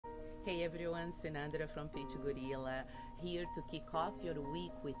everyone, Sinandra from Pitch Gorilla, here to kick off your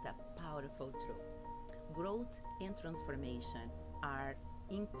week with a powerful truth. Growth and transformation are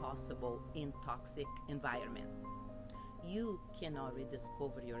impossible in toxic environments. You cannot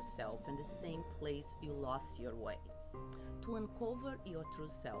rediscover yourself in the same place you lost your way. To uncover your true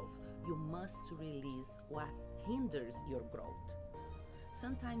self, you must release what hinders your growth.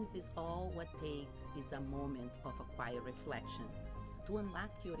 Sometimes it's all what takes is a moment of a quiet reflection to unlock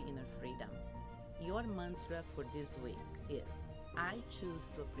your inner freedom. Your mantra for this week is, I choose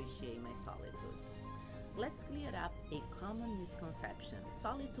to appreciate my solitude. Let's clear up a common misconception.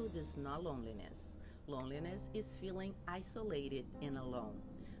 Solitude is not loneliness. Loneliness is feeling isolated and alone.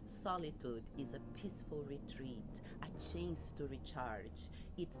 Solitude is a peaceful retreat, a chance to recharge.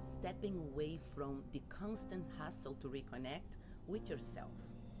 It's stepping away from the constant hustle to reconnect with yourself.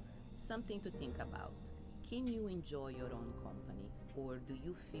 Something to think about. Can you enjoy your own company, or do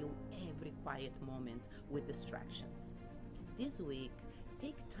you fill every quiet moment with distractions? This week,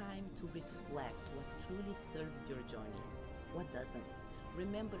 take time to reflect what truly serves your journey, what doesn't.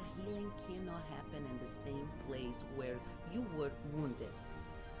 Remember, healing cannot happen in the same place where you were wounded.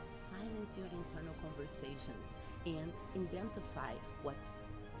 Silence your internal conversations and identify what's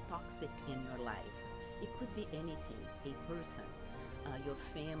toxic in your life. It could be anything, a person, your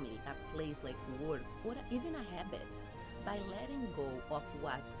family, a place like work, or even a habit. By letting go of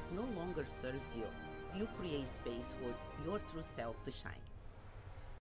what no longer serves you, you create space for your true self to shine.